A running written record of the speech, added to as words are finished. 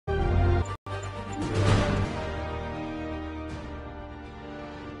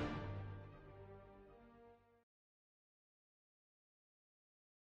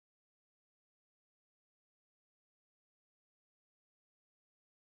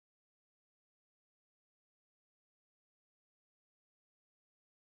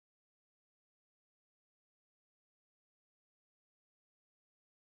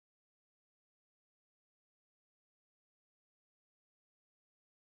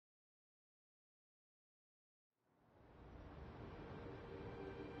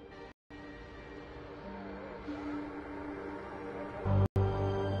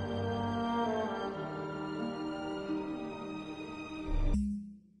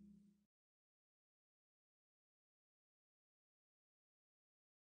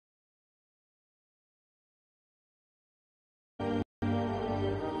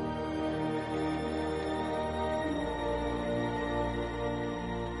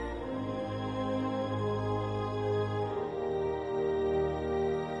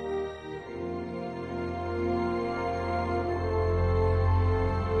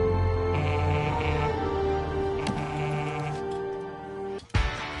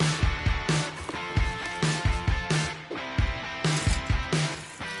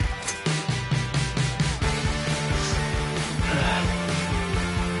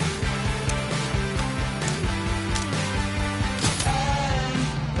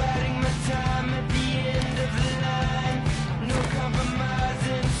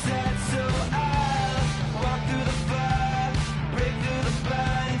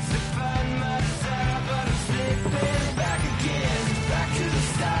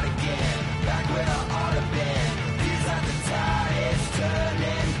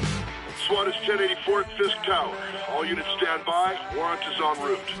SWAT is 1084 at Fisk Tower. All units stand by. Warrant is en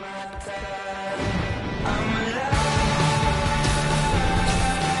route.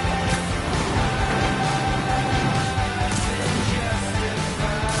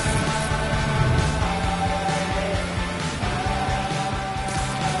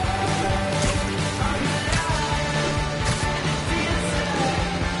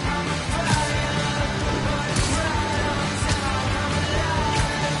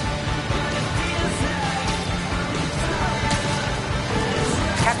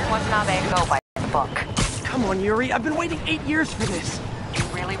 Now they go by the book. Come on, Yuri. I've been waiting 8 years for this. You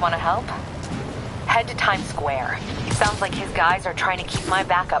really want to help? Head to Times Square. It sounds like his guys are trying to keep my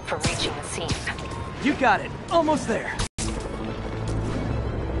backup from reaching the scene. You got it. Almost there.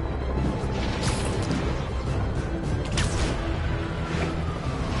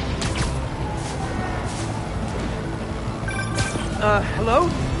 Hello?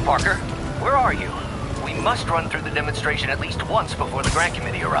 Parker, where are you? We must run through the demonstration at least once before the grant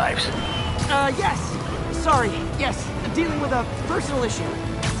committee arrives. Yes. Sorry. Yes. I'm dealing with a personal issue.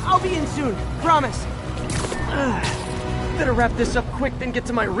 I'll be in soon. Promise. Better wrap this up quick than get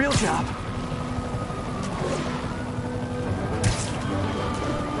to my real job.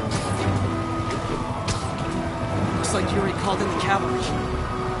 Looks like Yuri called in the cavalry.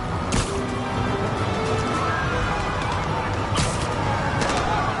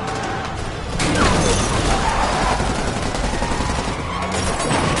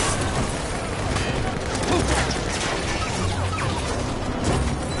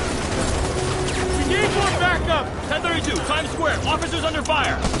 Times Square, officers under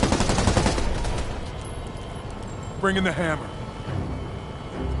fire! Bring in the hammer.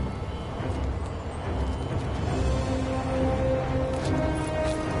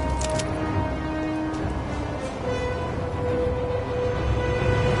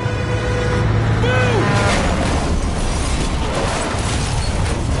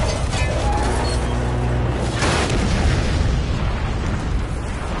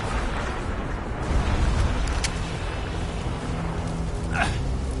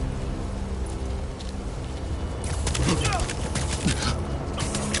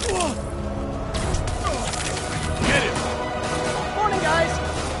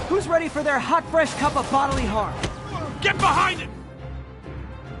 For their hot, fresh cup of bodily harm. Get behind it!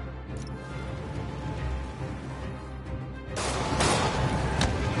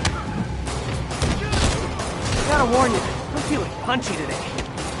 Gotta warn you, I'm feeling punchy today.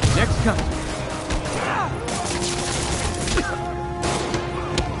 Next come.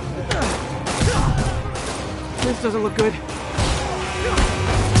 This doesn't look good.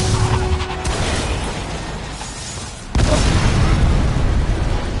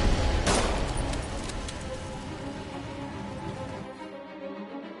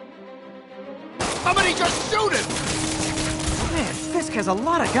 Somebody just shoot him! Man, Fisk has a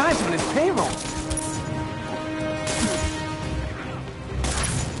lot of guys on his payroll.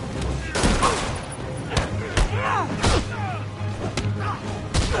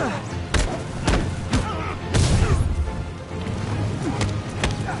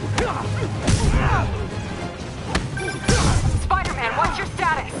 Spider-Man, what's your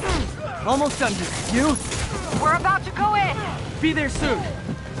status? Almost done here. You? We're about to go in. Be there soon.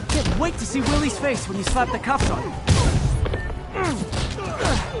 Can't wait to see Willie's face when you slap the cuffs on him.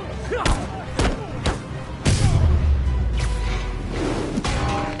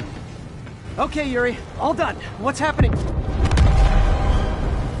 Okay, Yuri. All done. What's happening?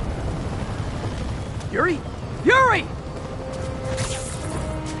 Yuri? Yuri!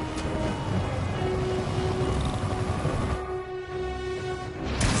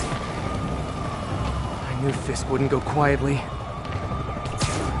 I knew Fisk wouldn't go quietly.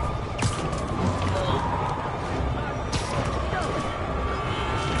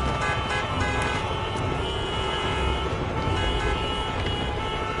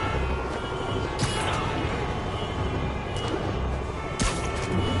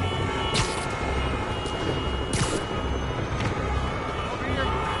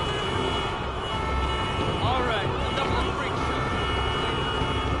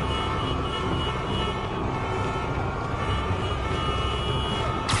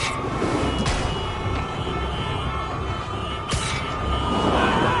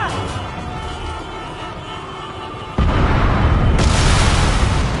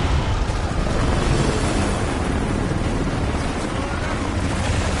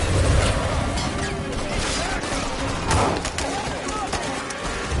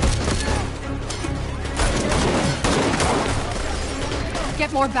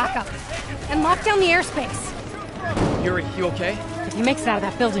 Get more backup. And lock down the airspace. Yuri, you okay? If he makes it out of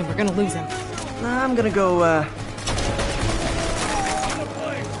that building, we're gonna lose him. I'm gonna go,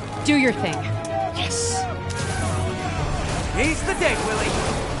 Do your thing. Yes! He's the day, Willie!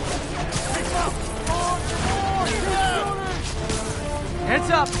 Heads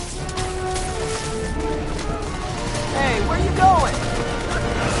up! Hey, where you going?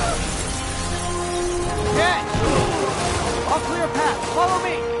 Okay! I'll clear a path. Follow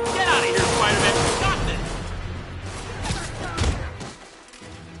me! Get out of here, Spider-Man! Got this!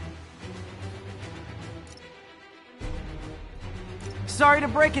 Sorry to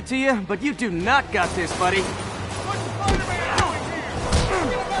break it to you, but you do not got this, buddy.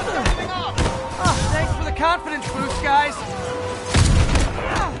 Oh, thanks for the confidence boost, guys.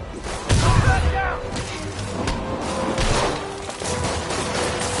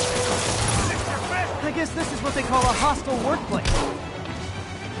 I guess this is what they call a hostile workplace.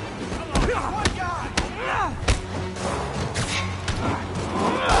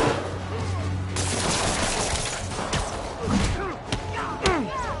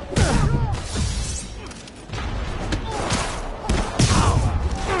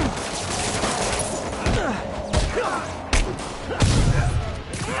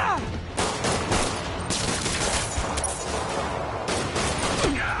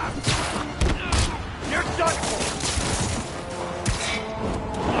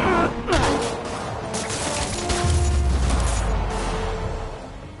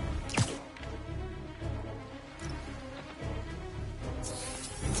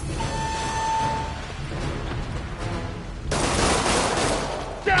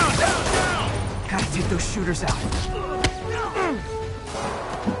 Gotta take those shooters out. Stay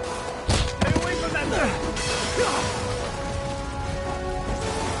away from that!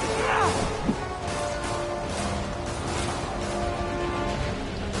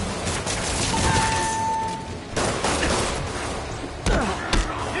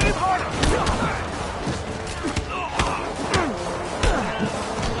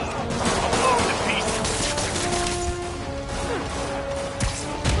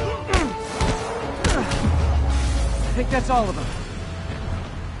 I think that's all of them.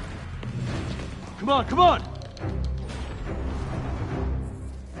 Come on, come on!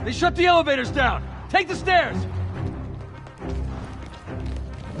 They shut the elevators down! Take the stairs!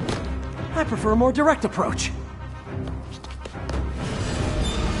 I prefer a more direct approach.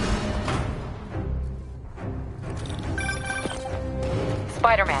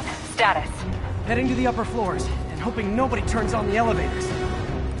 Spider-Man, status. Heading to the upper floors, and hoping nobody turns on the elevators.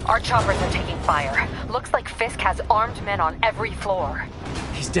 Our choppers are taking fire. Looks like Fisk has armed men on every floor.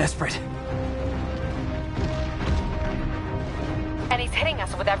 He's desperate. And he's hitting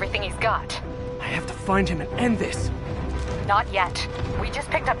us with everything he's got. I have to find him and end this. Not yet. We just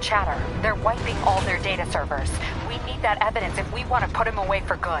picked up chatter. They're wiping all their data servers. We need that evidence if we want to put him away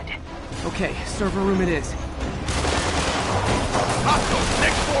for good. Okay, server room it is. Hostiles,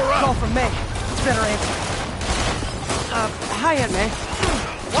 next floor up! Call from May. Better answer. Hi, Aunt May.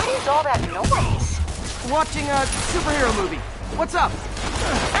 What is all that noise? Watching a superhero movie. What's up?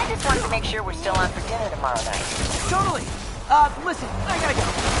 I just wanted to make sure we're still on for dinner tomorrow night. Totally. Listen, I gotta go.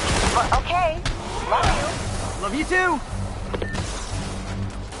 Okay. Love you. Love you too.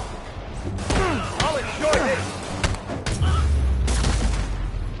 I'll enjoy this!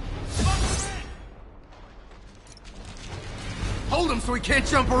 Hold him so he can't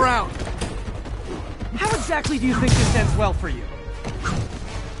jump around! How exactly do you think this ends well for you?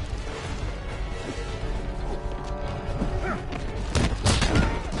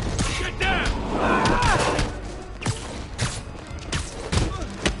 Get down!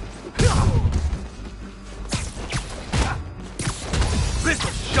 This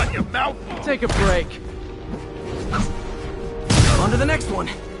will shut your mouth! Take a break. On to the next one.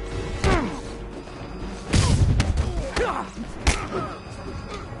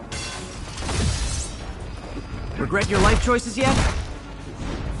 Regret your life choices yet?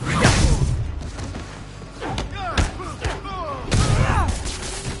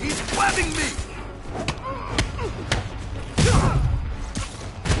 He's webbing me!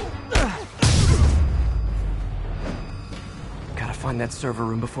 Gotta find that server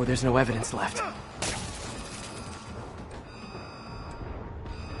room before there's no evidence left.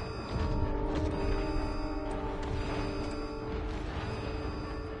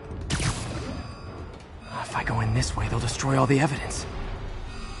 If I go in this way, they'll destroy all the evidence.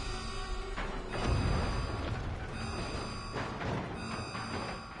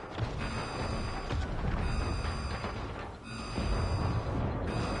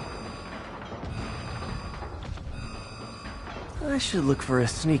 I should look for a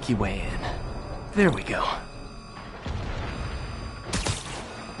sneaky way in. There we go.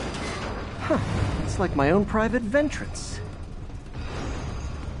 It's like my own private ventrance.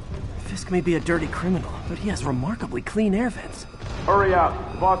 Fisk may be a dirty criminal, but he has remarkably clean air vents. Hurry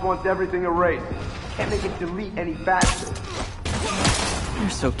up. The boss wants everything erased. Can't make it delete any faster. They're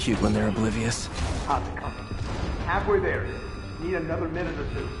so cute when they're oblivious. How's it coming? Halfway there. Need another minute or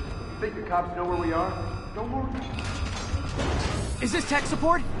two. Think the cops know where we are? Don't worry. Is this tech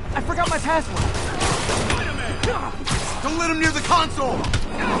support? I forgot my password. Don't let him near the console!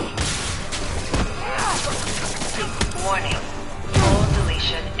 Warning. Full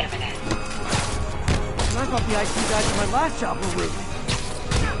deletion imminent. I thought the IT guys at my last job were rude.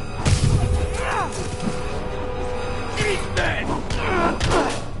 Eat that!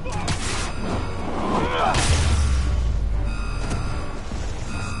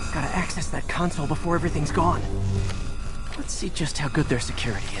 Gotta access that console before everything's gone. Let's see just how good their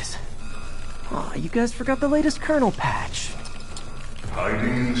security is. Aw, you guys forgot the latest kernel patch.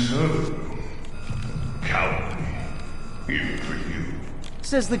 Hiding so. Cowardly. Even for you.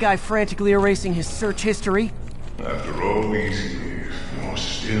 Says the guy frantically erasing his search history. After all these years, you're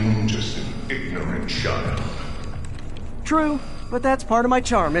still just an ignorant child. True, but that's part of my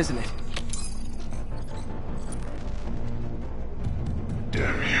charm, isn't it?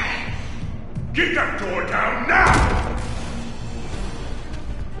 Damn you. Get that door down now!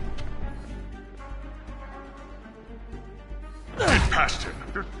 Get past him.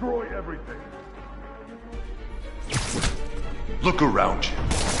 Destroy everything. Look around you.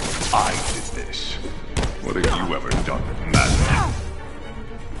 I did this. What have you ever done that mattered?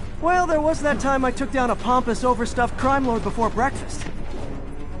 Well, there was that time I took down a pompous, overstuffed crime lord before breakfast.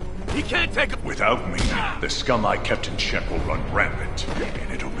 He can't take it. Without me, the scum I kept in check will run rampant,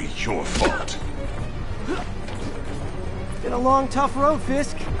 and it'll be your fault. Been a long, tough road,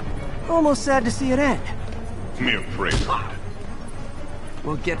 Fisk. Almost sad to see it end. Mere prelude.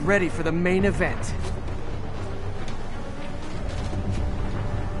 We'll get ready for the main event.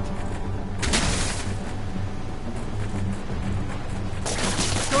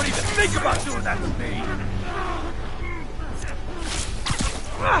 Don't even think about doing that to me!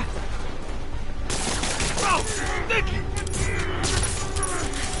 Oh, sticky!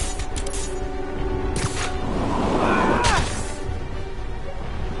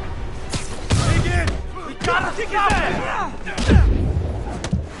 Dig in! We gotta kick his ass!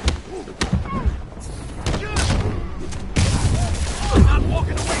 I'm not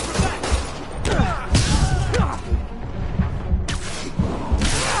walking away from that!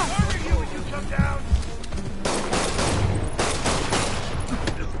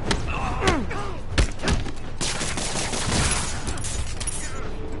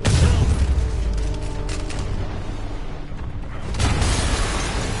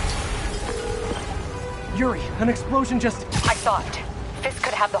 Yuri, an explosion just... I saw it. Fisk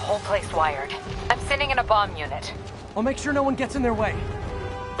could have the whole place wired. I'm sending in a bomb unit. I'll make sure no one gets in their way.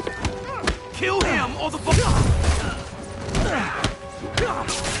 Kill him or the I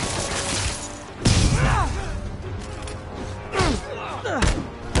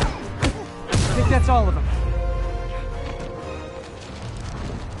think that's all of them.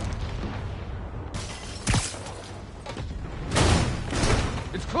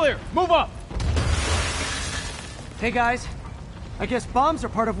 It's clear. Move up. Hey guys, I guess bombs are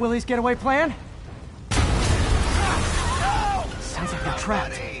part of Willie's getaway plan? Sounds like they're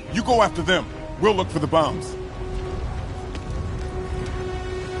trapped. You go after them. We'll look for the bombs.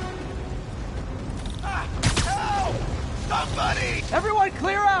 Somebody! Everyone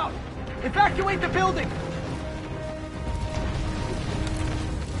clear out! Evacuate the building!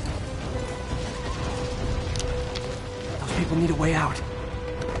 Those people need a way out.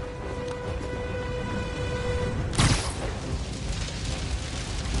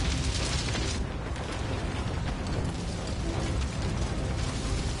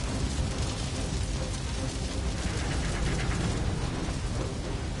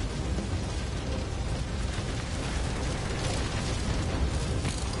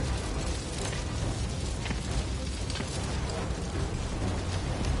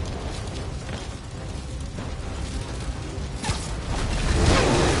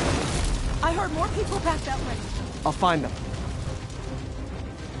 I heard more people back that way. I'll find them.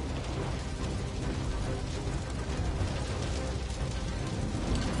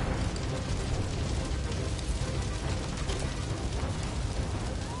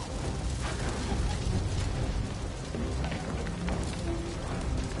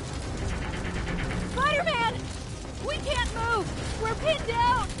 Spider-Man! We can't move! We're pinned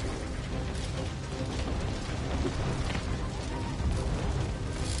down!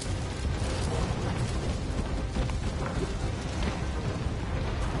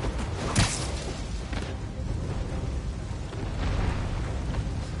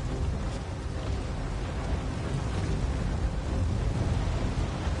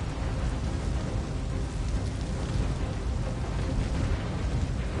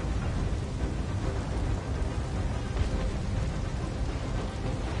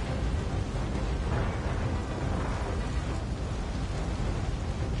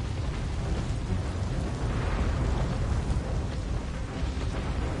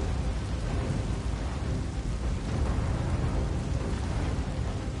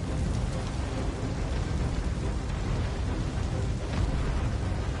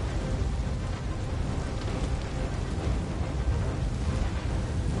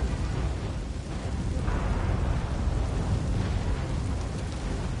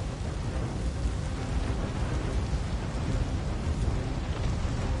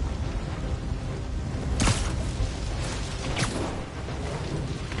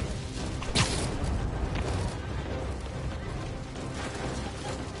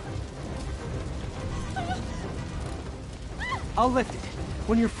 I'll lift it.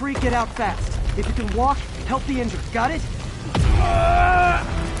 When you're free, get out fast. If you can walk, help the injured. Got it?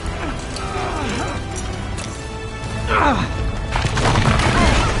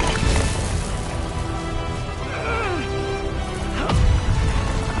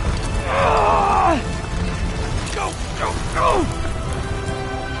 Go, go, go!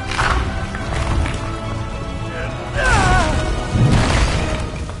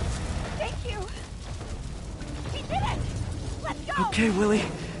 Thank you. We did it. Let's go. Okay, Willie.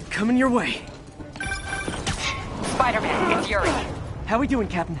 Coming your way. Spider-Man, it's Yuri. How we doing,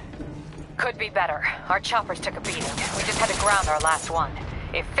 Captain? Could be better. Our choppers took a beating. We just had to ground our last one.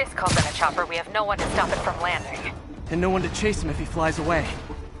 If Fisk calls in a chopper, we have no one to stop it from landing. And no one to chase him if he flies away.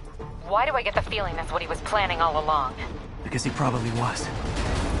 Why do I get the feeling that's what he was planning all along? Because he probably was.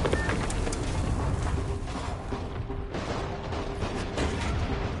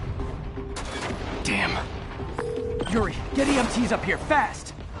 Damn. Yuri, get EMTs up here,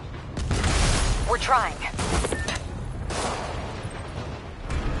 fast! We're trying.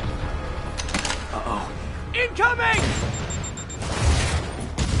 Uh-oh. Incoming!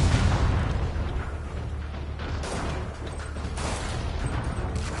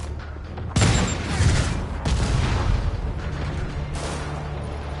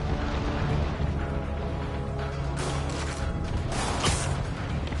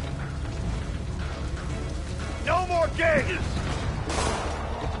 No more games!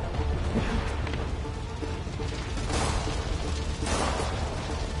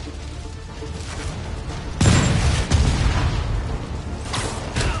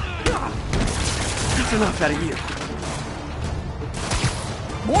 That's enough out of you.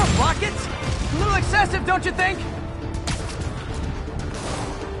 More rockets? A little excessive, don't you think? You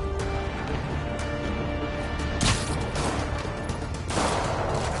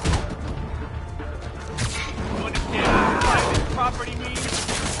understand what private property means?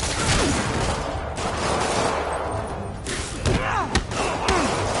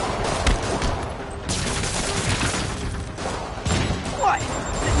 What?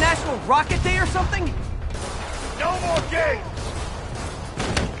 Is it National Rocket Day or something? No more games!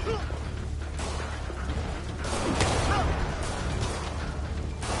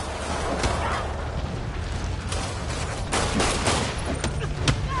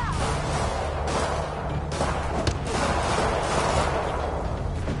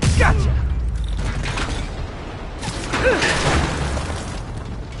 Gotcha!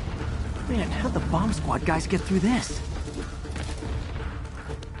 Man, how'd the bomb squad guys get through this?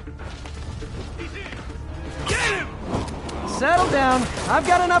 Settle down. I've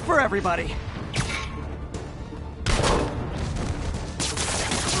got enough for everybody.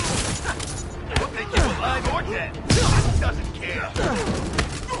 We'll take you alive or dead. Doesn't care.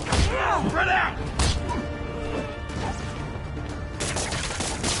 Spread out!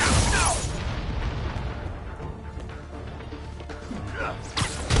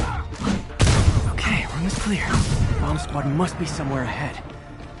 Okay, room is clear. Bomb squad must be somewhere ahead.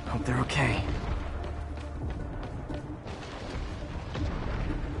 Hope they're okay.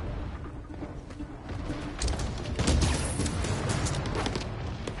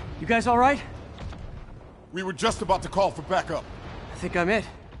 You guys all right? We were just about to call for backup. I think I'm it.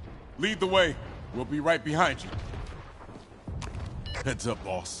 Lead the way. We'll be right behind you. Heads up,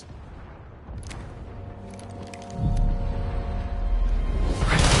 boss.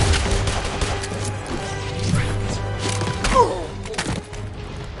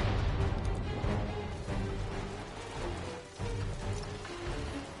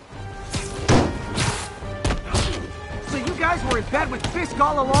 So you guys were in bed with Fisk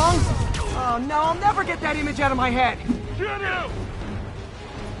all along? Oh no, I'll never get that image out of my head.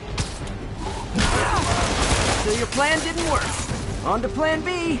 So your plan didn't work. On to plan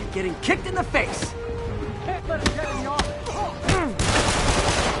B, getting kicked in the face. Can't let him get in the office.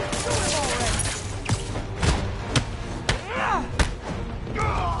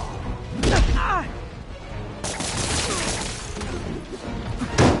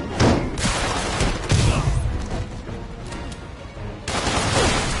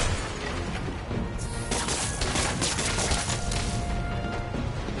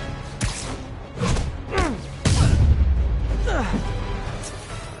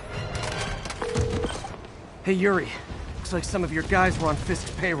 Hey Yuri, looks like some of your guys were on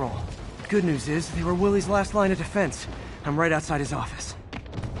Fisk's payroll. Good news is, they were Willie's last line of defense. I'm right outside his office.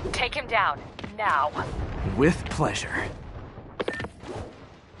 Take him down, now. With pleasure.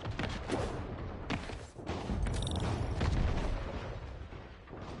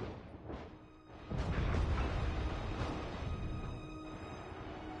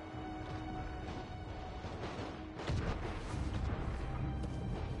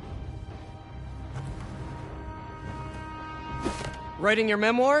 Writing your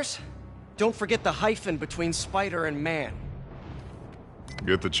memoirs? Don't forget the hyphen between spider and man.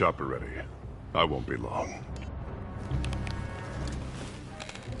 Get the chopper ready. I won't be long.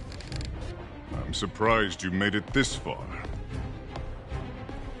 I'm surprised you made it this far.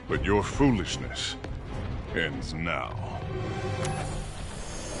 But your foolishness ends now.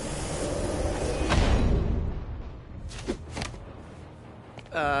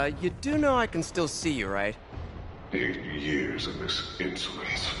 You do know I can still see you, right? 8 years of this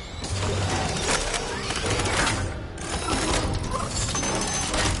insolence.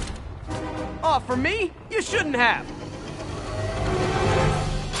 Oh, for me? You shouldn't have!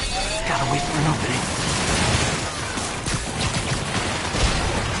 Gotta wait for an opening.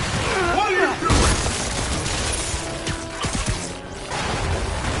 What are you doing?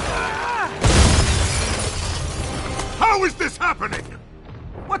 How is this happening?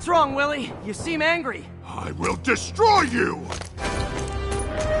 What's wrong, Willie? You seem angry. I will destroy you!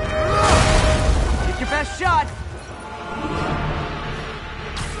 Take your best shot!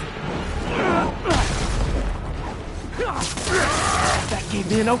 That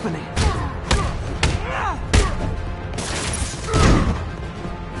gave me an opening.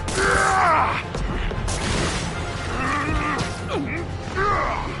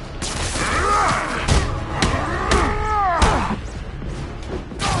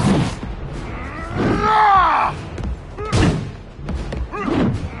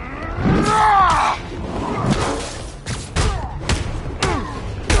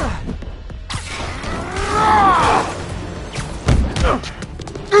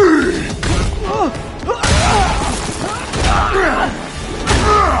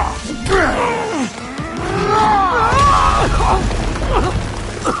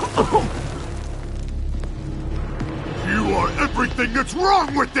 You are everything that's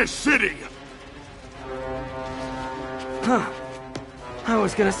wrong with this city! Huh. I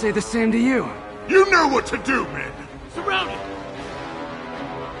was gonna say the same to you. You know what to do, men! Surround it!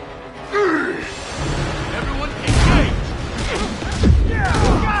 Everyone engage! Yeah!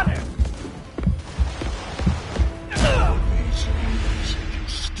 Got him! These years, you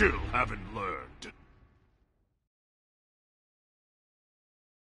still haven't learned.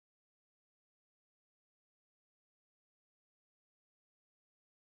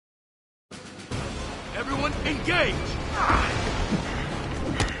 Everyone engage!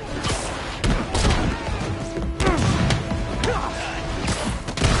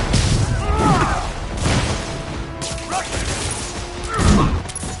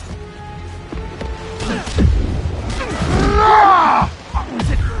 Was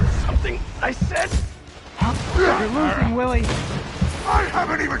it something I said? You're losing, Willie. I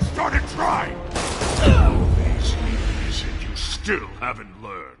haven't even started trying! These years, and you still haven't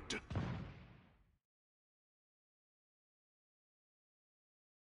learned.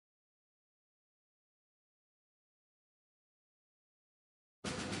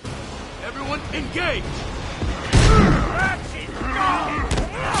 Everyone engage! Action!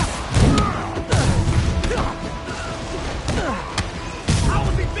 How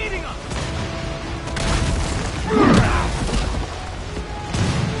is he beating us?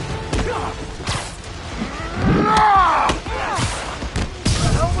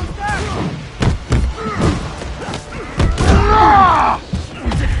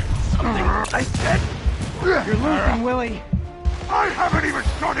 Something I said? You're losing, Willie. I haven't even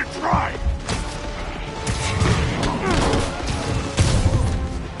started trying!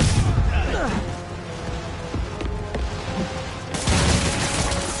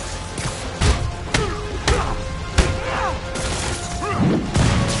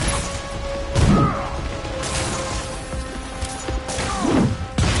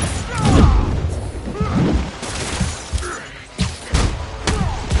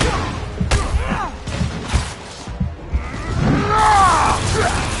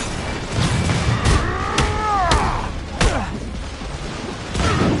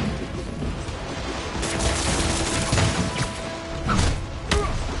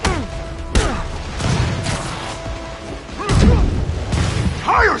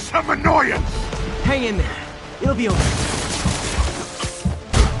 Tiresome annoyance! Hang in there. It'll be over.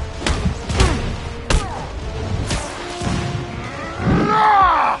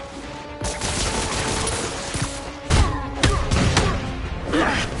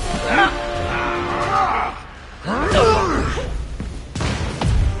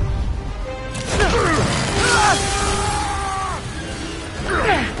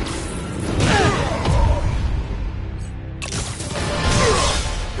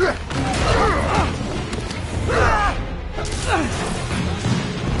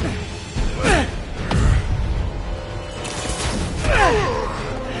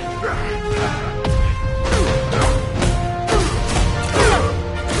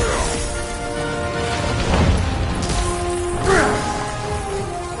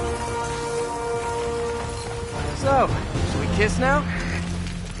 kiss now?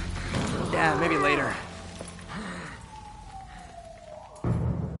 Yeah, maybe later.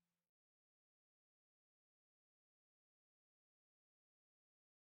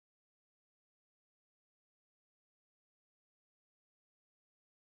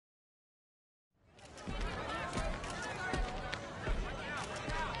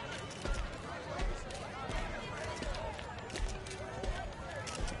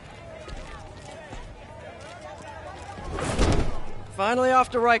 Finally off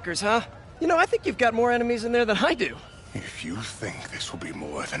to Rikers, huh? You know, I think you've got more enemies in there than I do. If you think this will be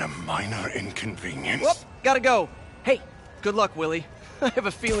more than a minor inconvenience... Whoop, gotta go. Hey, good luck, Willie. I have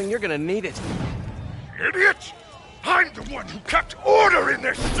a feeling you're gonna need it. Idiot! I'm the one who kept order in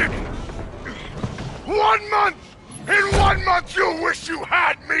this city! 1 month! In 1 month you'll wish you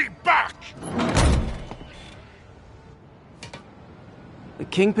had me back! The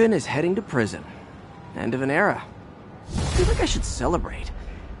Kingpin is heading to prison. End of an era. I feel like I should celebrate.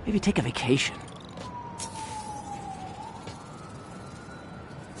 Maybe take a vacation.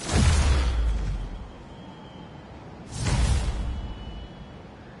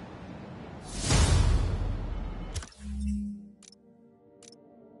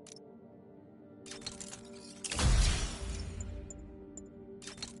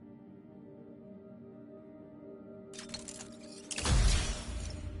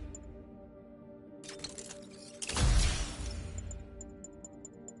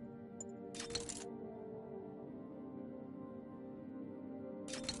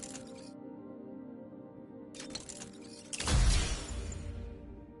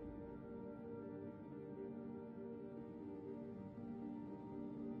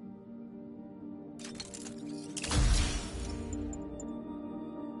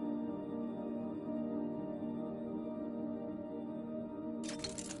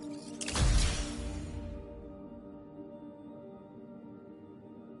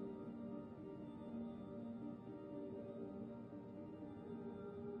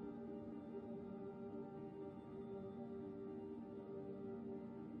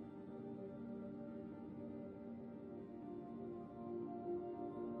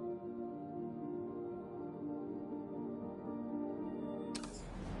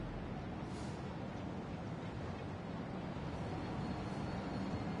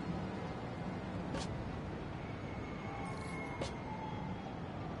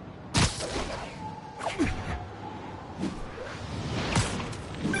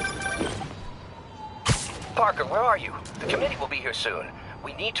 Parker, where are you? The committee will be here soon.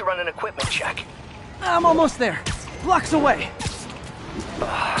 We need to run an equipment check. I'm almost there. Blocks away.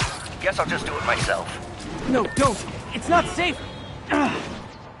 Guess I'll just do it myself. No, don't. It's not safe.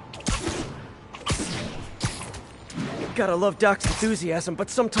 Gotta love Doc's enthusiasm,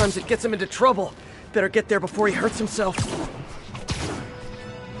 but sometimes it gets him into trouble. Better get there before he hurts himself.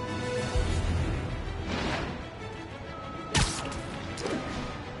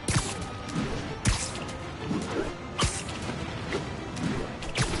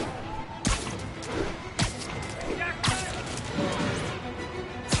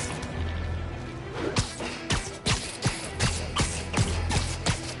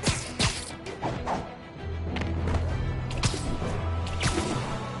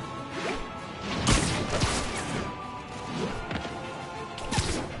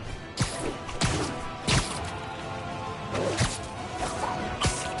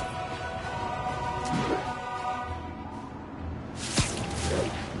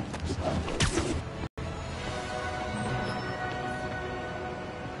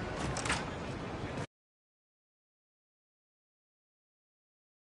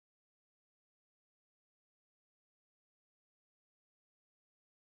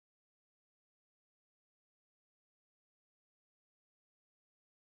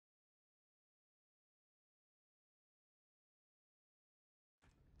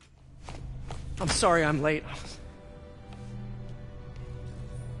 I'm sorry I'm late.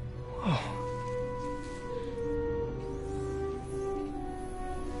 Oh.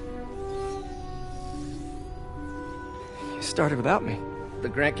 You started without me. The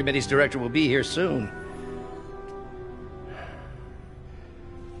grant committee's director will be here soon.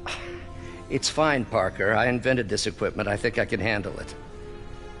 It's fine, Parker. I invented this equipment. I think I can handle it.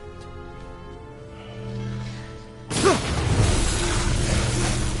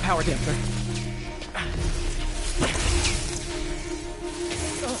 Power damper.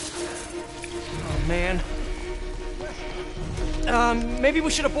 Oh, man. Maybe we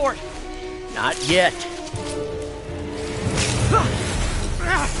should abort. Not yet.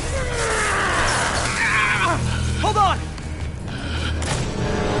 Hold on!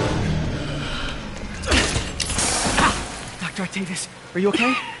 Dr. Dr. Octavius, are you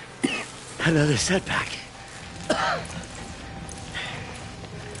okay? Another setback.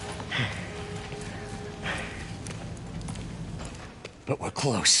 But we're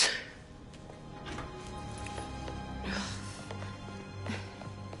close.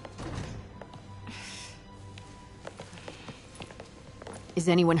 Is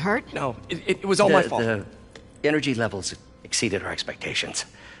anyone hurt? No, it was all my fault. The energy levels exceeded our expectations.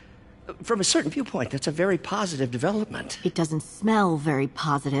 From a certain viewpoint, that's a very positive development. It doesn't smell very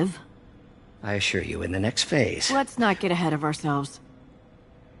positive. I assure you, in the next phase... Let's not get ahead of ourselves.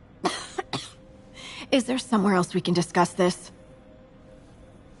 Is there somewhere else we can discuss this?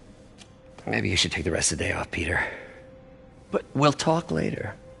 Maybe you should take the rest of the day off, Peter. But we'll talk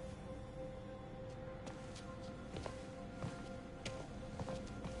later.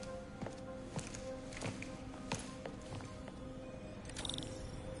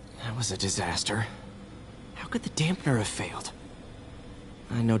 That was a disaster. How could the dampener have failed?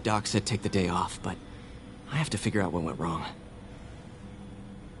 I know Doc said take the day off, but I have to figure out what went wrong.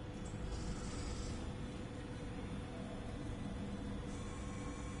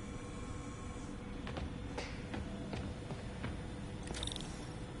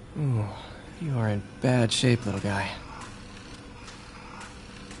 Ooh, you are in bad shape, little guy.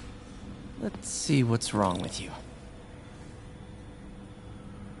 Let's see what's wrong with you.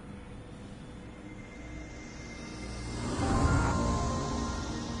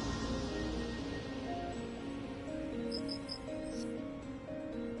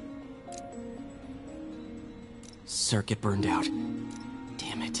 Circuit burned out.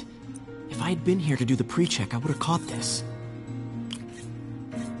 Damn it. If I had been here to do the pre-check, I would have caught this.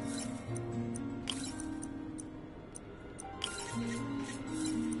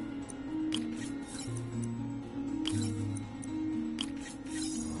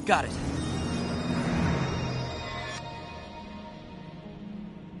 Got it.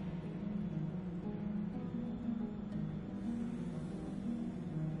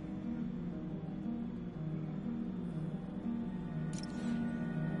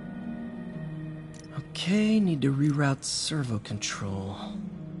 Okay, need to reroute servo control.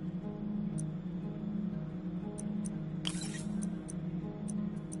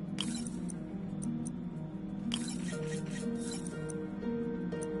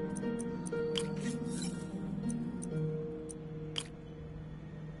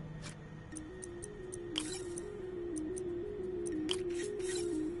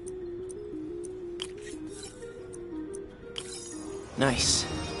 Nice.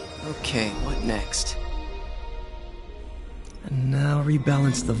 Okay, what next? And now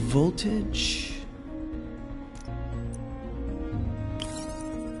rebalance the voltage.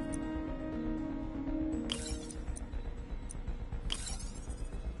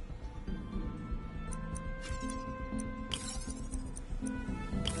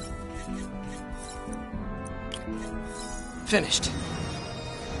 Finished.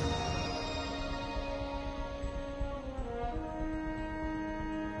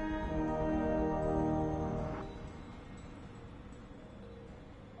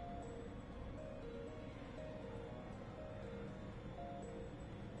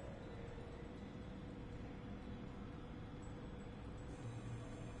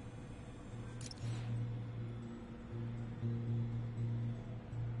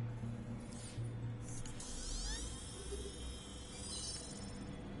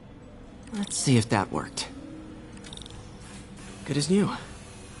 Let's see if that worked. Good as new.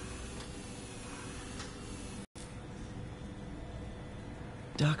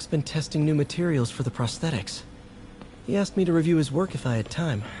 Doc's been testing new materials for the prosthetics. He asked me to review his work if I had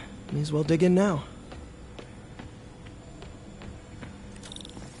time. May as well dig in now.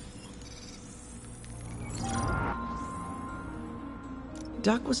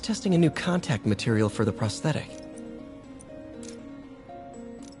 Doc was testing a new contact material for the prosthetic.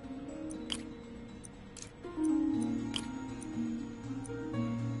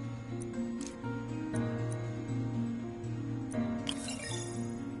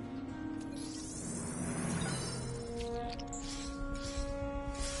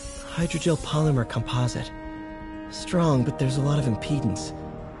 Hydrogel polymer composite. Strong, but there's a lot of impedance.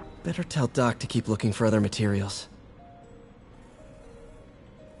 Better tell Doc to keep looking for other materials.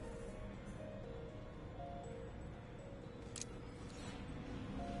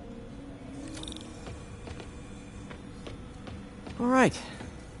 All right.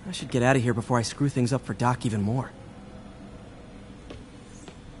 I should get out of here before I screw things up for Doc even more.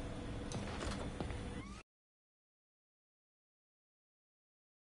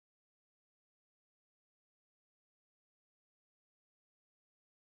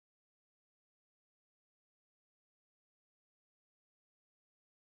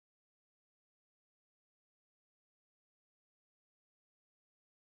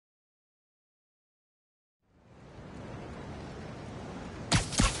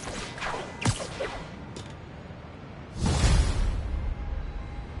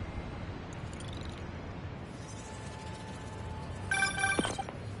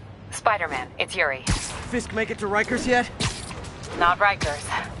 Spiderman, it's Yuri. Fisk make it to Rikers yet? Not Rikers.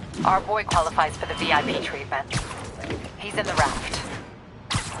 Our boy qualifies for the VIP treatment. He's in the raft.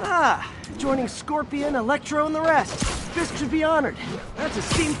 Ah, joining Scorpion, Electro, and the rest. Fisk should be honored. That's a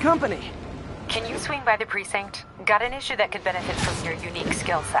steamed company. Can you swing by the precinct? Got an issue that could benefit from your unique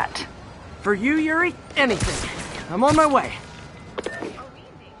skill set. For you, Yuri, anything. I'm on my way.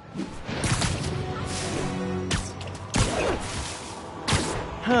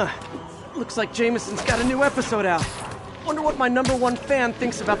 Huh. Looks like Jameson's got a new episode out. Wonder what my #1 fan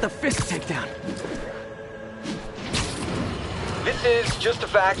thinks about the Fisk takedown. This is Just the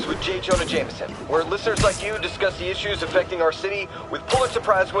Facts with J. Jonah Jameson, where listeners like you discuss the issues affecting our city with Pulitzer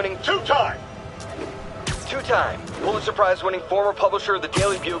Prize-winning two-time Pulitzer Prize-winning former publisher of the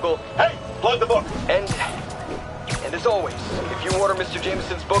Daily Bugle. Hey, plug the book. And as always, if you order Mr.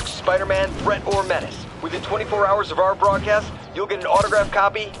 Jameson's book, Spider-Man, Threat or Menace, within 24 hours of our broadcast, you'll get an autographed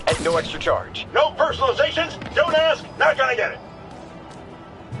copy at no extra charge. No personalizations, don't ask, not gonna get it.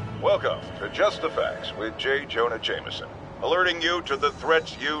 Welcome to Just the Facts with J. Jonah Jameson, alerting you to the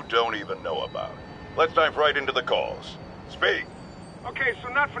threats you don't even know about. Let's dive right into the calls. Speak. Okay, so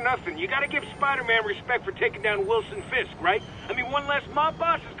not for nothing, you gotta give Spider-Man respect for taking down Wilson Fisk, right? I mean, one less mob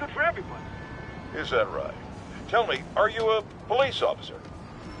boss is good for everybody. Is that right? Tell me, are you a police officer?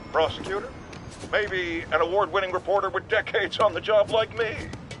 Prosecutor? Maybe an award-winning reporter with decades on the job like me?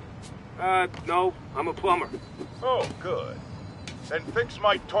 No, I'm a plumber. Oh, good. Then fix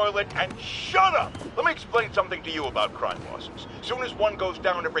my toilet and shut up! Let me explain something to you about crime bosses. Soon as one goes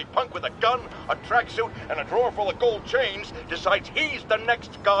down, every punk with a gun, a tracksuit, and a drawer full of gold chains decides he's the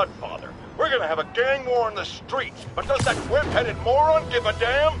next godfather. We're gonna have a gang war in the streets, but does that whip-headed moron give a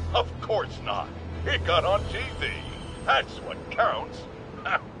damn? Of course not. He got on TV. That's what counts.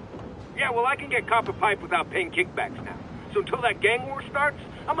 Yeah, well, I can get copper pipe without paying kickbacks now. So until that gang war starts,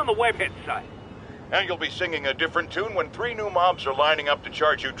 I'm on the webhead side. And you'll be singing a different tune when 3 new mobs are lining up to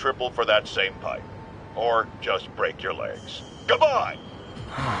charge you triple for that same pipe. Or just break your legs. Goodbye!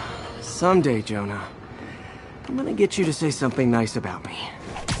 Someday, Jonah, I'm gonna get you to say something nice about me.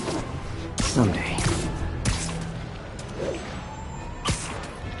 Someday.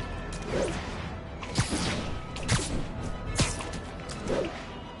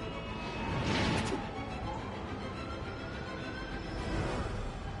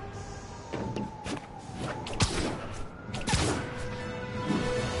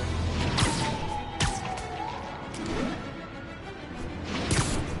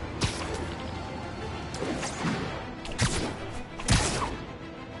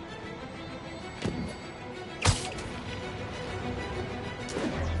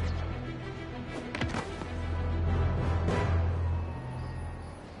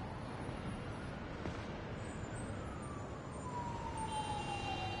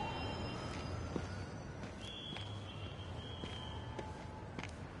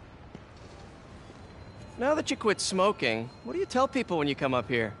 Now that you quit smoking, what do you tell people when you come up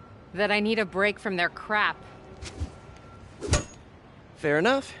here? That I need a break from their crap. Fair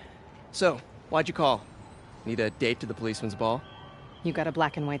enough. So, why'd you call? Need a date to the policeman's ball? You got a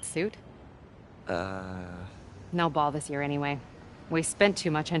black and white suit? No ball this year anyway. We spent too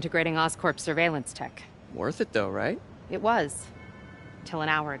much integrating Oscorp's surveillance tech. Worth it though, right? It was. Till an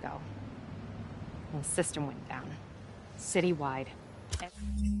hour ago. The system went down. Citywide.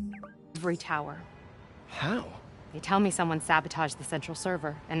 Every tower. How? They tell me someone sabotaged the central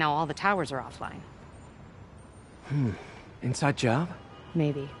server, and now all the towers are offline. Inside job?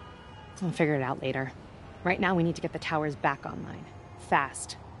 Maybe. I'll figure it out later. Right now, we need to get the towers back online.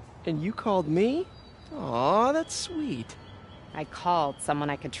 Fast. And you called me? Aw, that's sweet. I called someone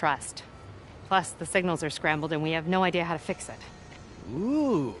I could trust. Plus, the signals are scrambled, and we have no idea how to fix it.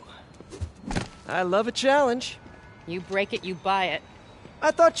 Ooh. I love a challenge. You break it, you buy it.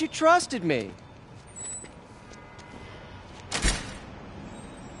 I thought you trusted me.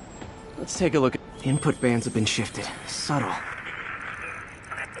 Let's take a look at... Input bands have been shifted. Subtle.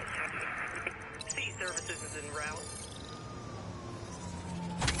 C services is en route.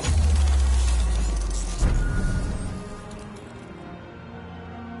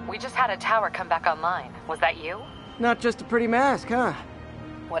 We just had a tower come back online. Was that you? Not just a pretty mask, huh?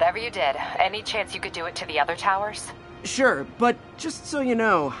 Whatever you did, any chance you could do it to the other towers? Sure, but just so you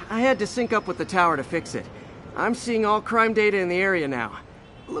know, I had to sync up with the tower to fix it. I'm seeing all crime data in the area now.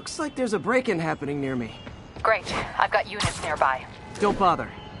 Looks like there's a break-in happening near me. Great. I've got units nearby. Don't bother.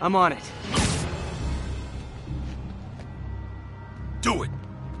 I'm on it. Do it!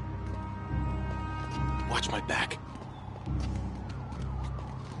 Watch my back.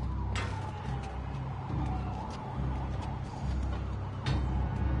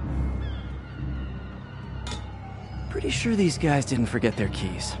 Pretty sure these guys didn't forget their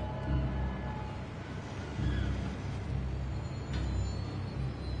keys.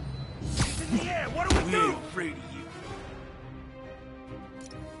 In the air, what do we do? Afraid of you.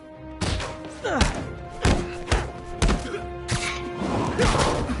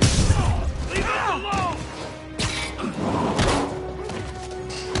 Leave us alone!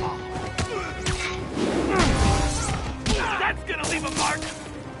 That's gonna leave a mark!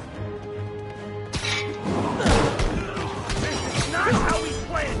 Not how we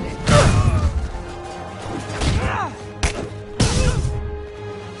planned it!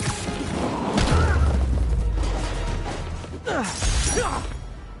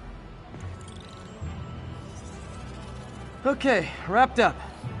 Okay, wrapped up.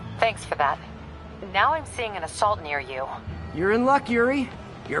 Thanks for that. Now I'm seeing an assault near you. You're in luck, Yuri.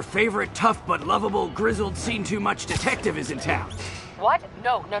 Your favorite tough but lovable, grizzled, seen-too-much detective is in town. What?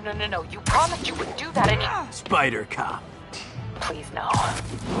 No. You promised you wouldn't do that any— Spider Cop. Please, no.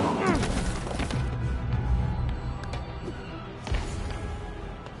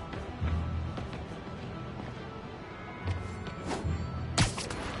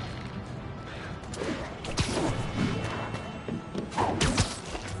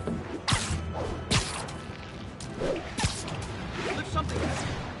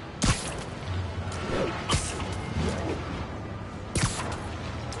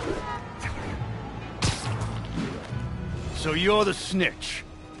 So you're the snitch.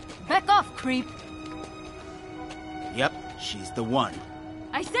 Back off, creep. Yep, she's the one.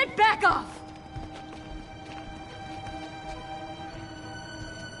 I said back off!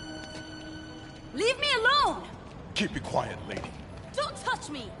 Leave me alone! Keep it quiet, lady. Don't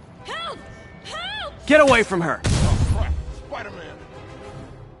touch me! Help! Help! Get away from her! Oh, crap. Spider-Man.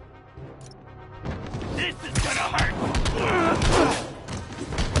 This is gonna hurt!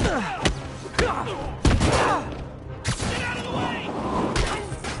 Get out of the way!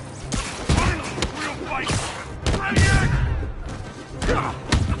 Real fight! Ready?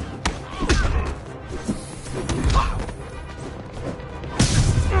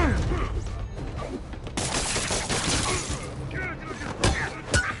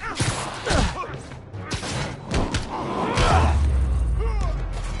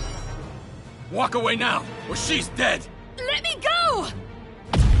 Walk away now, or she's dead! Let me go!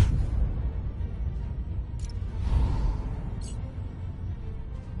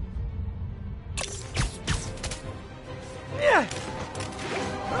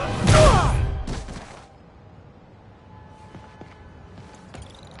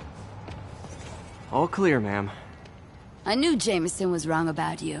 All clear, ma'am. I knew Jameson was wrong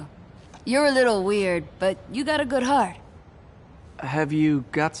about you. You're a little weird, but you got a good heart. Have you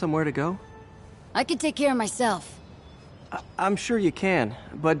got somewhere to go? I can take care of myself. I'm sure you can,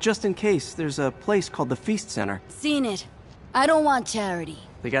 but just in case, there's a place called the Feast Center. Seen it. I don't want charity.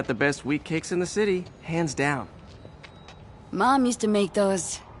 They got the best wheat cakes in the city, hands down. Mom used to make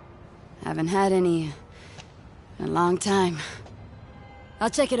those. Haven't had any in a long time. I'll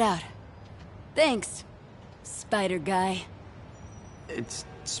check it out. Thanks, Spider Guy. It's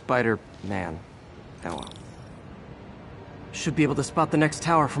Spider-Man. Oh well. Should be able to spot the next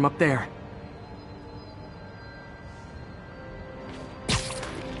tower from up there.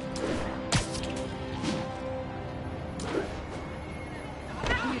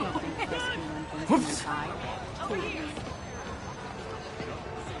 Whoops!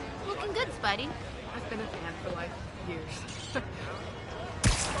 Looking good, Spidey. I've been a fan for like years.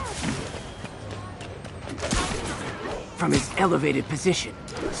 From his elevated position,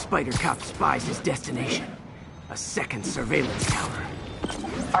 Spider Cop spies his destination. A second surveillance tower.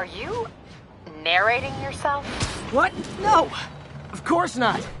 Are you narrating yourself? What? No! Of course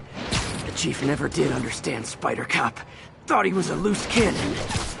not! The Chief never did understand Spider Cop. Thought he was a loose cannon.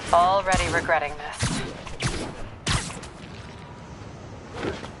 Already regretting this.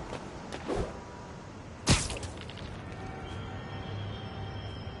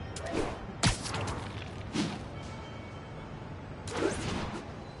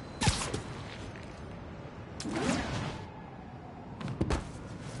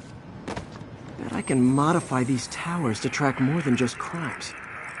 Bet I can modify these towers to track more than just crimes.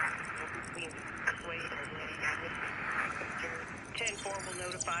 10-4 will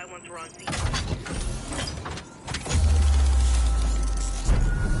notify once we're on scene.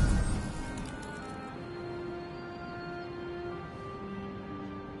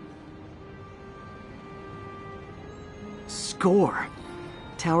 Score.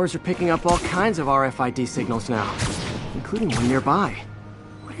 Towers are picking up all kinds of RFID signals now, including one nearby.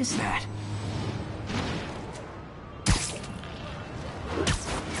 What is that?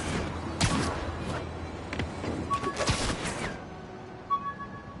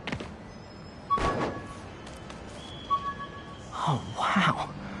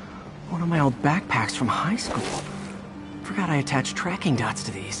 One of my old backpacks from high school. Forgot I attached tracking dots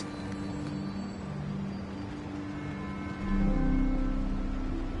to these.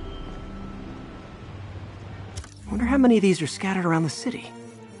 Wonder how many of these are scattered around the city.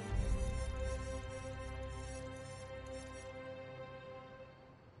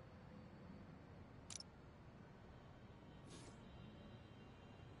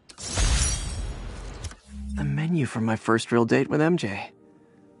 The menu from my first real date with MJ.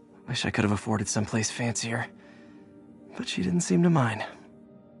 Wish I could have afforded someplace fancier. But she didn't seem to mind.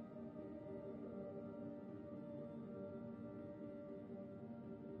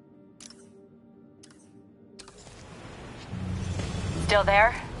 Still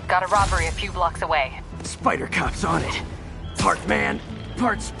there? Got a robbery a few blocks away. Spider Cop's on it. Part man,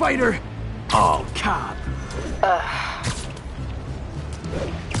 part spider, all cop.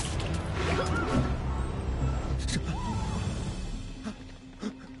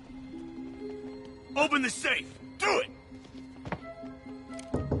 Open the safe! Do it!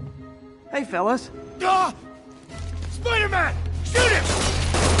 Hey, fellas. Ah! Spider-Man! Shoot him!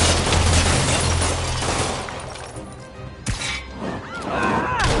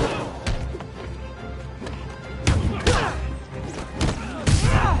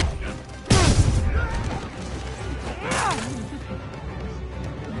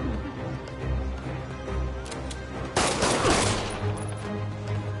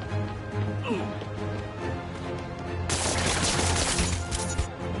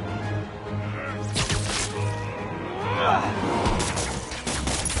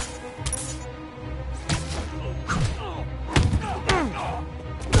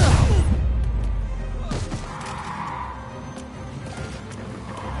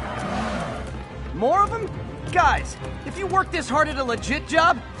 More of them? Guys, if you worked this hard at a legit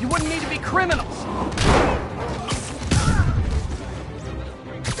job, you wouldn't need to be criminals.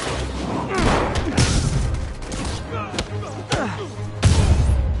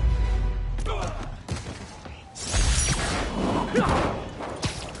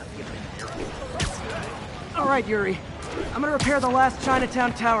 All right, Yuri. I'm gonna repair the last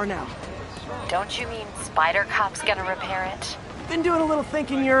Chinatown tower now. Don't you mean Spider Cop's gonna repair it? Been doing a little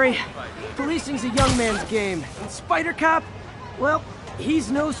thinking, Yuri. Policing's a young man's game, and Spider Cop, well, he's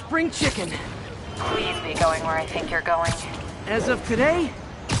no spring chicken. Please be going where I think you're going. As of today,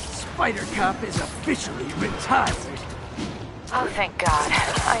 Spider Cop is officially retired. Oh, thank God.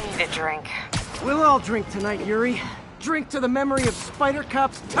 I need a drink. We'll all drink tonight, Yuri. Drink to the memory of Spider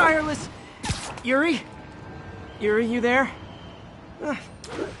Cop's tireless... Yuri? Yuri, you there?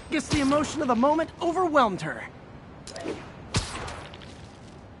 Guess the emotion of the moment overwhelmed her.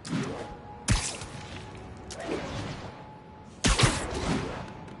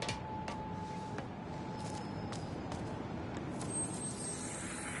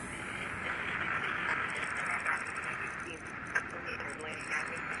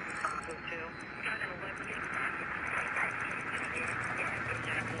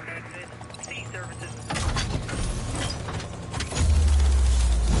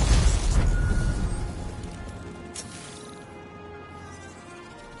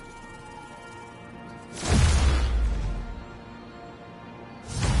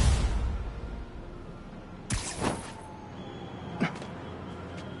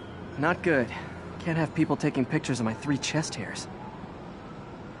 Not good. Can't have people taking pictures of my 3 chest hairs.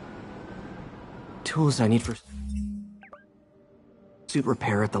 Tools I need for suit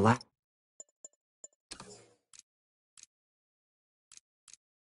repair at the lab.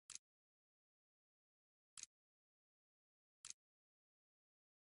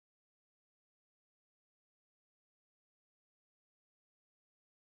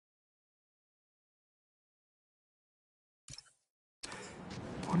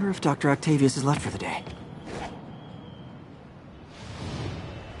 Wonder if Dr. Octavius is left for the day.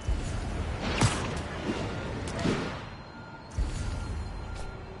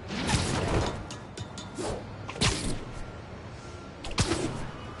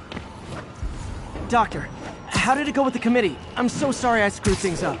 Doctor, how did it go with the committee? I'm so sorry I screwed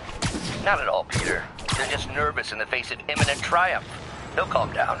things up. Not at all, Peter. They're just nervous in the face of imminent triumph. They'll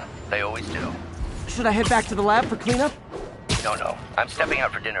calm down. They always do. Should I head back to the lab for cleanup? No. I'm stepping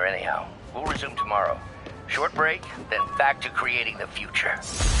out for dinner anyhow. We'll resume tomorrow. Short break, then back to creating the future.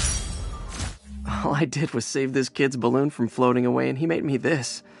 All I did was save this kid's balloon from floating away, and he made me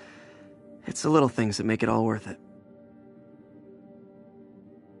this. It's the little things that make it all worth it.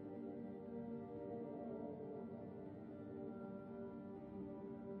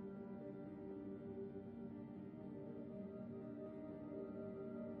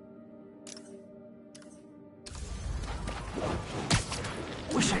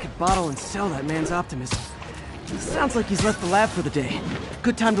 Wish I could bottle and sell that man's optimism. Sounds like he's left the lab for the day.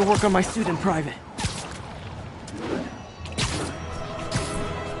 Good time to work on my suit in private.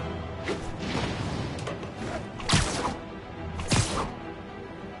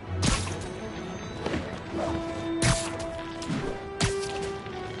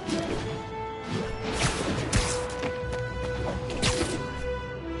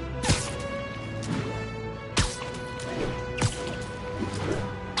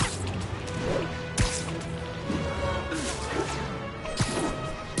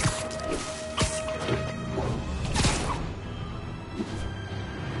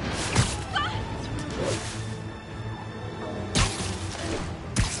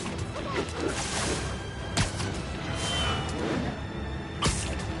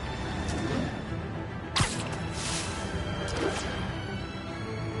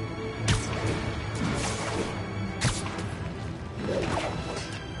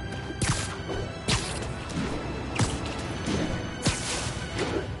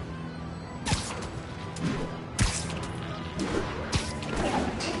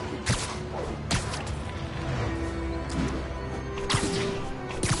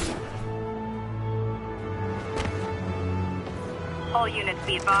 All units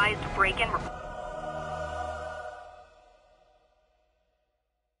be advised, break-in...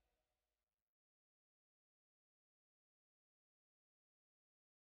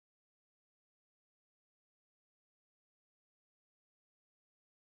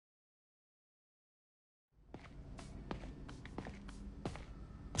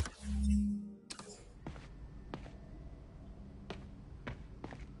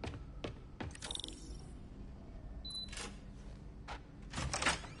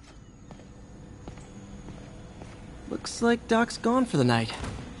 Looks like Doc's gone for the night.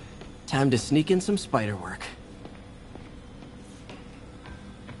 Time to sneak in some spider work.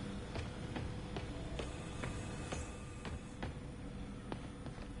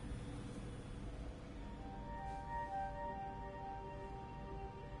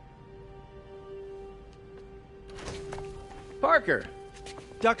 Parker!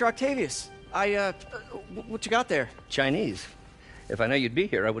 Dr. Octavius, what you got there? Chinese. If I know you'd be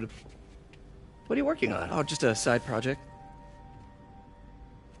here, I would have... What are you working on? Oh, just a side project.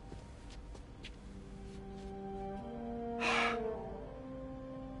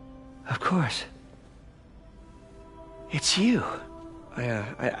 Of course. It's you.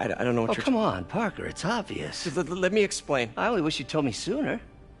 I don't know what you're... come on, Parker, it's obvious. Let me explain. I only wish you'd told me sooner.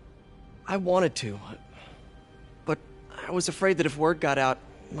 I wanted to, but I was afraid that if word got out,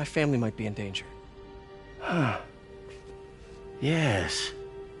 my family might be in danger. Huh. Yes.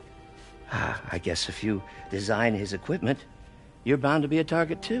 I guess if you design his equipment, you're bound to be a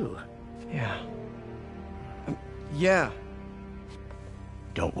target too. Yeah. Yeah.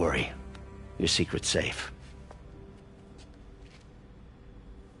 Don't worry. Your secret's safe.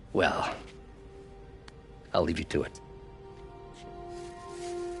 Well, I'll leave you to it.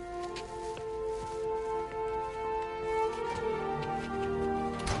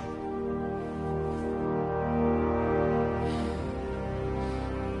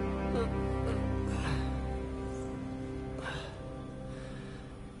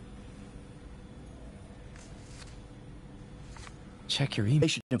 Check your email.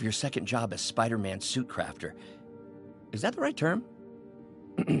 Of your second job as Spider-Man suit crafter. Is that the right term?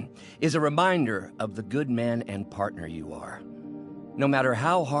 Is a reminder of the good man and partner you are. No matter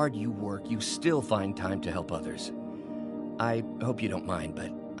how hard you work, you still find time to help others. I hope you don't mind,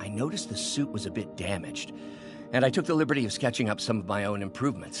 but I noticed the suit was a bit damaged, and I took the liberty of sketching up some of my own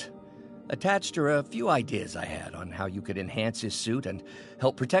improvements. Attached are a few ideas I had on how you could enhance his suit and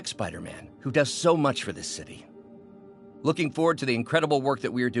help protect Spider-Man, who does so much for this city. Looking forward to the incredible work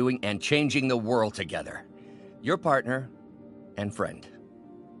that we are doing and changing the world together. Your partner and friend,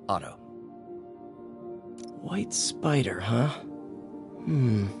 Otto. White spider, huh?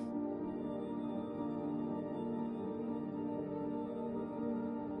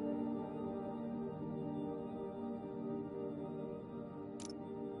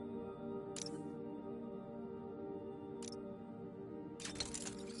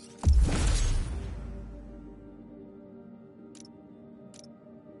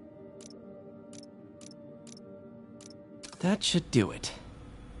 That should do it.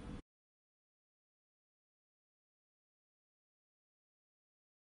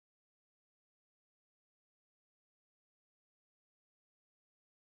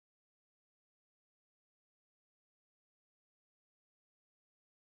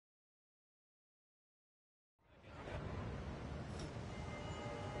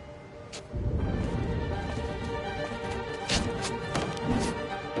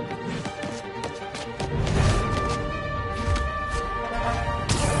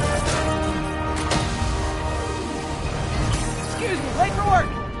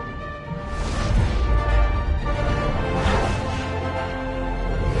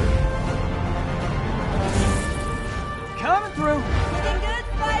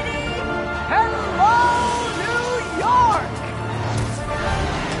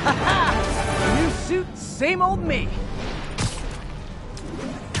 same old me.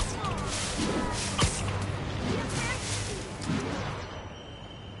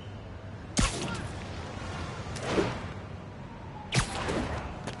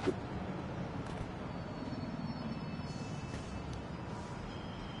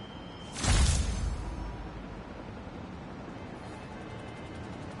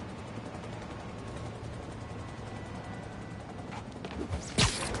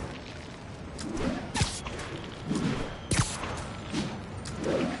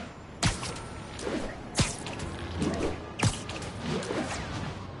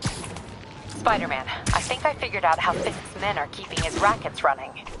 Spider-Man, I think I figured out how Fisk's men are keeping his rackets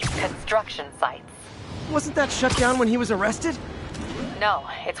running. Construction sites. Wasn't that shut down when he was arrested? No,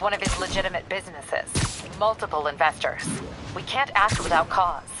 it's one of his legitimate businesses. Multiple investors. We can't act without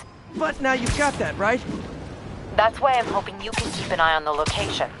cause. But now you've got that, right? That's why I'm hoping you can keep an eye on the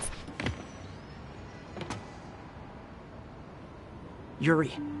locations.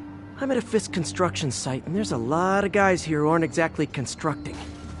 Yuri, I'm at a Fisk construction site, and there's a lot of guys here who aren't exactly constructing.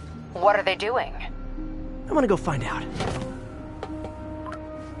 What are they doing? I'm gonna go find out.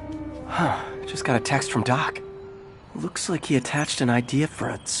 Huh, just got a text from Doc. Looks like he attached an idea for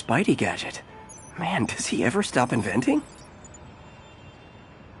a Spidey gadget. Man, does he ever stop inventing?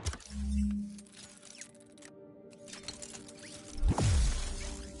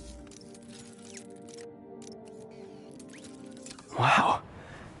 Wow,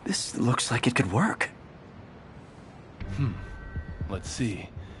 this looks like it could work. Let's see.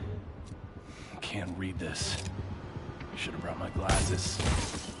 Can't read this. Should have brought my glasses.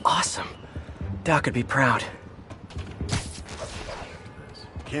 Awesome. Doc would be proud.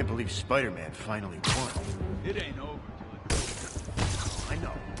 Can't believe Spider-Man finally won. It ain't over I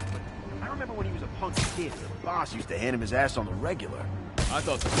know, but I remember when he was a punk kid, the boss used to hand him his ass on the regular. I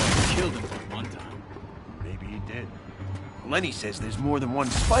thought the boss killed him for one time. Maybe he did. Lenny says there's more than one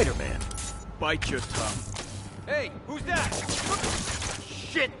Spider-Man. Bite your tongue. Hey, who's that?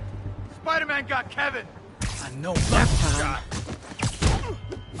 Shit! Spider-Man got Kevin! I know that time.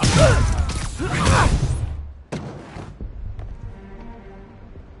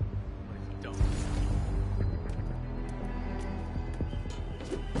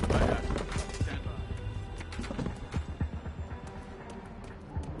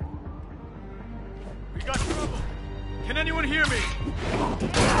 We got trouble. Can anyone hear me?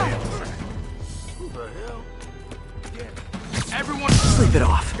 Who the hell? Everyone, sleep it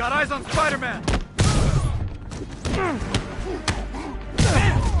off. Got eyes on Spider-Man.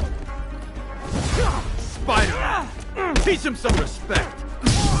 Spider-Man, teach him some respect.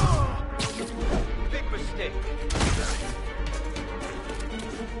 Big mistake.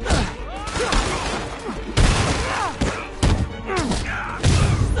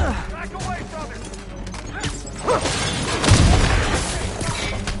 Back away from it.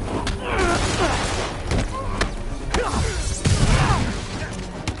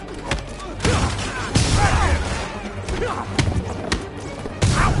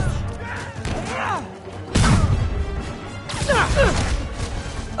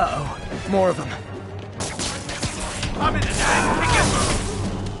 Uh-oh, more of them. I'm in the net.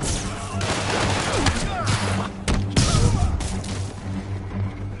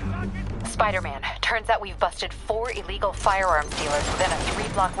 Spider-Man, turns out we've busted 4 illegal firearms dealers within a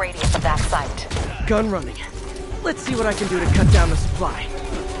 3-block radius of that site. Gun running. Let's see what I can do to cut down the supply.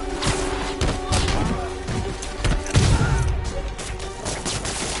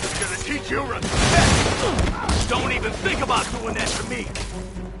 Gonna teach you respect. Don't even think about doing that to me.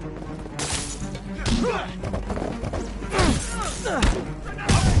 I'll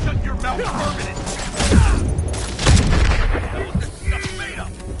shut your mouth permanent. That was the stuff made up.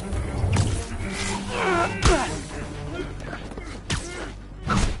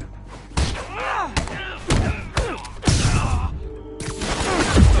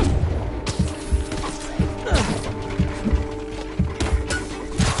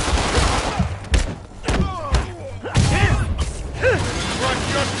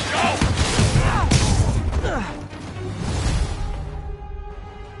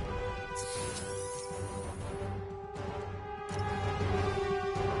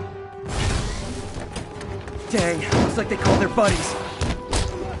 Dang, looks like they called their buddies.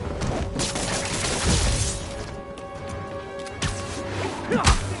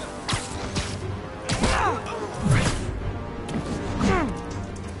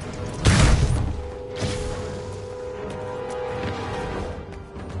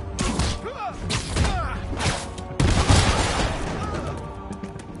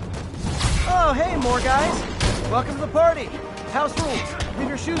 Oh, hey, more guys. Welcome to the party. House rules. Leave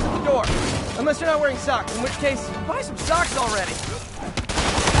your shoes at the door. Unless you're not wearing socks, in which case, buy some socks already.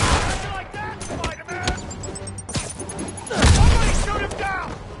 Like that, Spider-Man! Somebody shoot him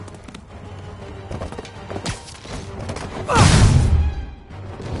down!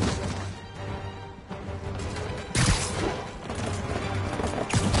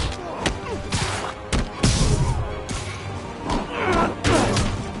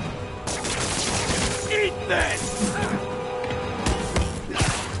 Eat this!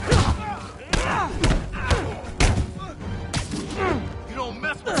 You don't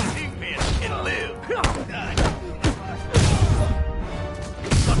mess with the Kingpin and live.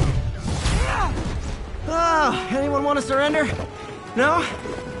 Oh, anyone want to surrender? No?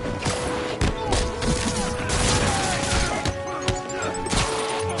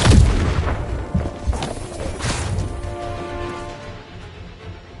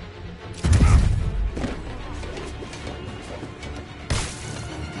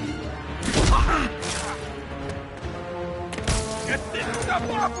 Get this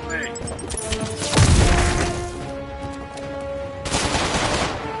stuff off of me!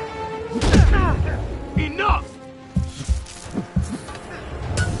 Enough!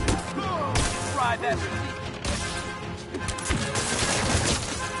 Try that.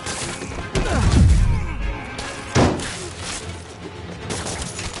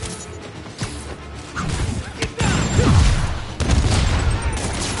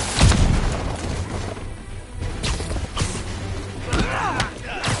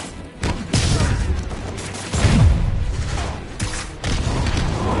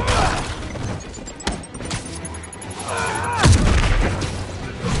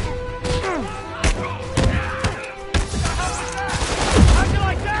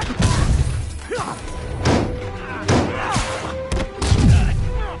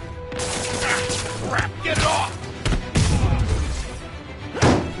 Get it off!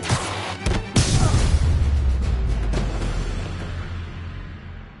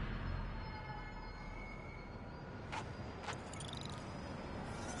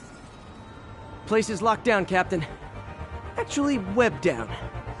 Place is locked down, Captain. Actually, webbed down.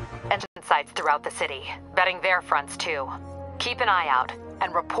 Engine sites throughout the city, betting their fronts too. Keep an eye out,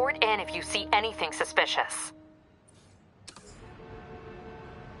 and report in if you see anything suspicious.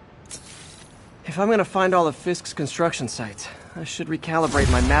 If I'm gonna find all of Fisk's construction sites, I should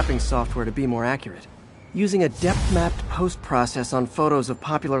recalibrate my mapping software to be more accurate. Using a depth-mapped post-process on photos of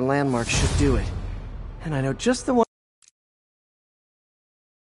popular landmarks should do it. And I know just the one...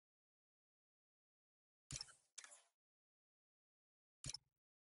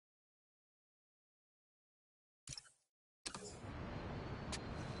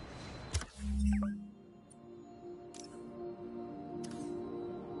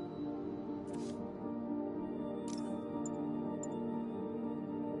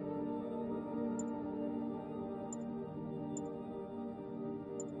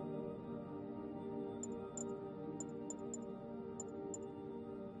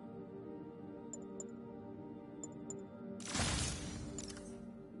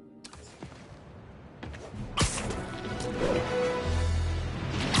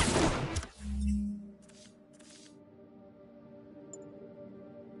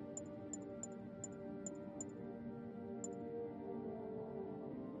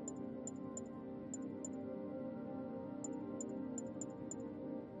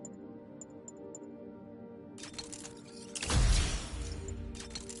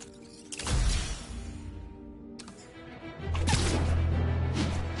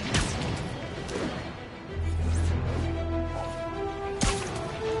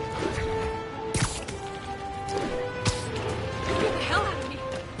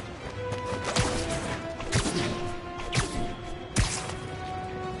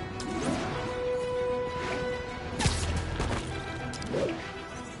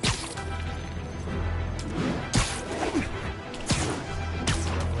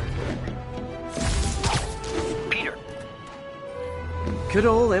 Good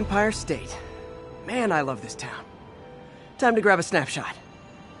old Empire State. Man, I love this town. Time to grab a snapshot.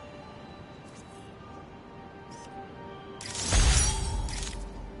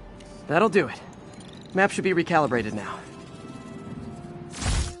 That'll do it. Map should be recalibrated now.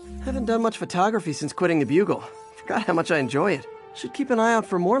 Haven't done much photography since quitting the Bugle. Forgot how much I enjoy it. Should keep an eye out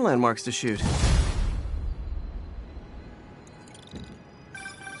for more landmarks to shoot.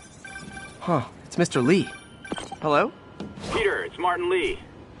 Huh, it's Mr. Lee. Hello? Peter, it's Martin Lee.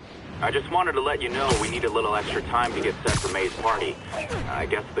 I just wanted to let you know we need a little extra time to get set for May's party. I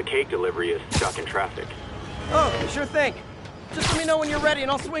guess the cake delivery is stuck in traffic. Oh, sure thing. Just let me know when you're ready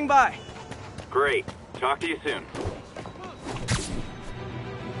and I'll swing by. Great. Talk to you soon.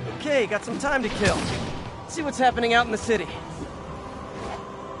 Okay, got some time to kill. See what's happening out in the city.